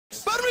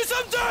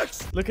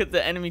ducks! Look at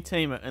the enemy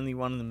team, only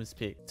one of them is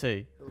picked.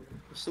 2.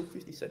 There's still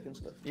 50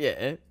 seconds left.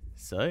 Yeah,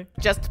 so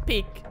just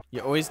pick.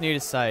 You always need a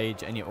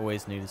sage and you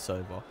always need a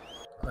sober.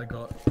 I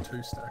got 2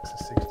 stacks of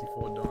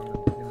 64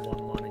 diamond in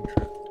 1 mining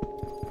trip.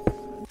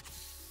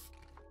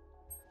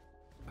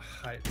 I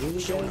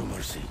hate Show no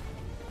mercy.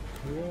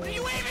 What are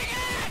you aiming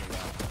at?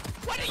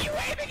 What are you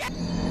aiming at?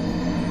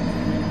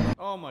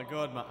 Oh my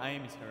god, my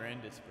aim is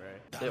horrendous, bro.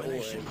 They're all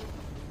in.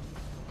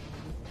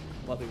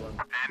 Might be one.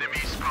 Enemy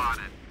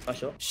spotted. I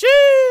shot.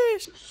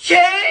 Sheesh! Sheesh!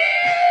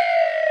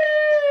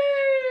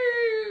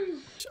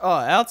 Oh,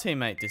 our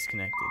teammate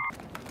disconnected.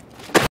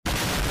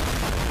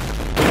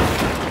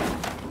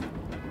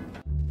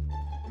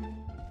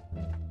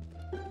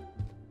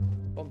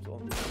 Bombs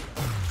on.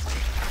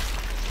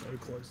 so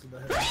close to the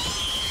head.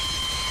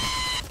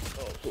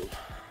 Oh, cool.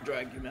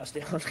 Drag your mouse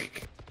down.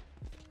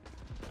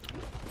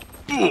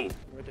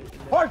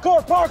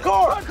 Parkour!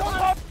 Parkour!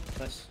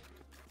 Nice.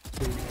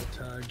 2 more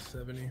tags,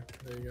 70.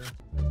 There you go.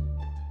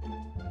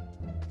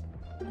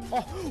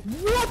 Oh,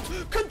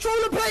 what?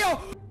 Controller player!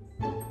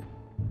 Oh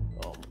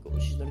my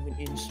god, she's not even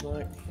in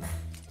smoke.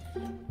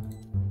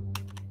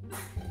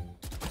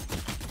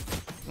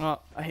 Oh,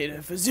 I hit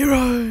her for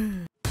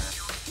 0.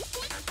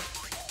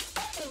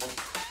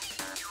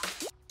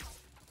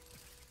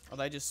 Oh,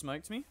 they just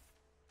smoked me?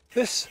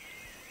 This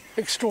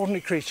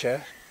extraordinary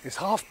creature is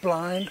half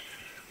blind,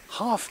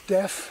 half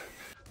deaf.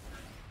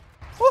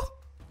 Oh.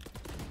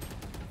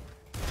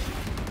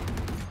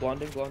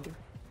 Blinding.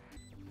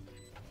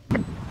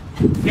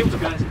 Hey, what's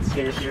up, guys? It's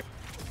Stairs here.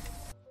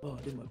 Oh,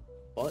 dude, my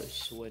butt is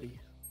sweaty.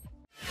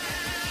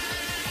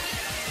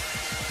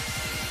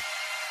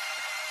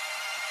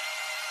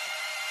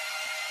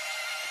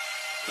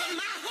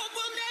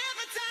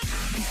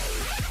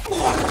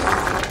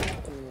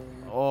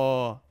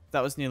 Oh,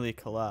 that was nearly a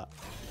collapse.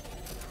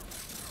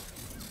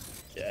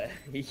 Yeah,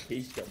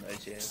 he's got no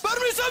chance.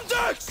 Butter me some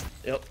ducks!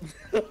 Yep.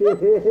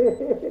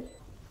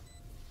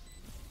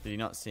 Did you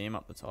not see him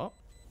up the top?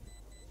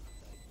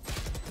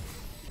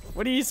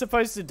 What are you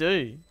supposed to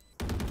do?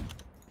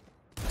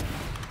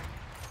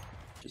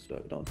 Just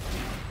vote it on.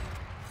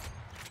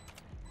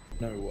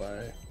 No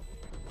way.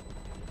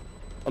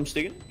 I'm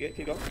sticking. Yeah,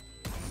 keep going.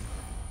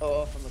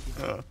 Oh, I'm lucky.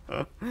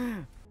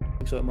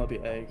 Looks like it might be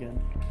A again.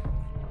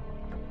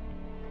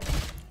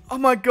 Oh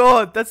my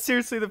god, that's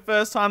seriously the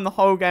first time the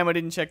whole game I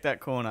didn't check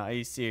that corner. Are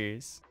you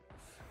serious?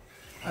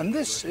 And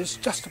this is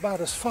just about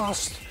as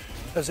fast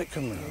as it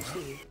can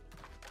move.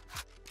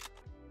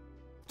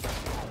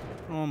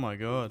 Oh my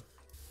god.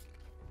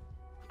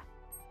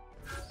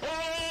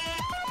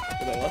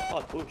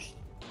 I pushed.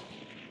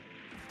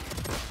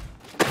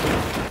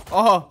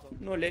 Oh!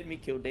 No, let me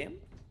kill them.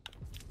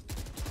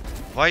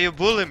 Why you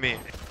bully me?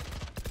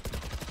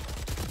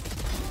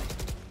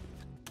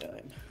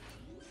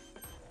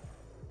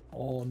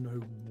 Oh,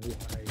 no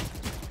way.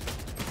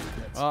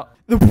 Oh.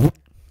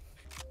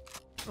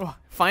 Oh,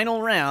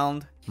 final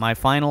round. My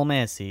final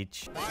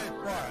message. What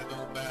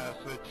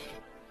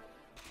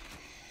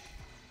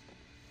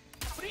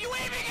are you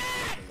aiming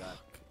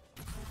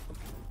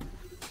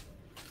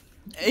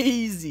at?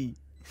 Easy.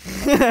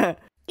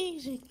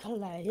 Easy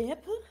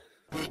clap.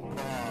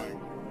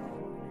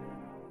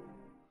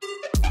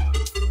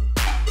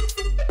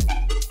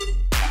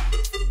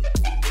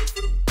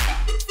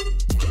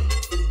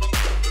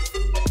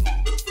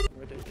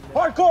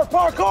 Parkour!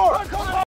 Parkour!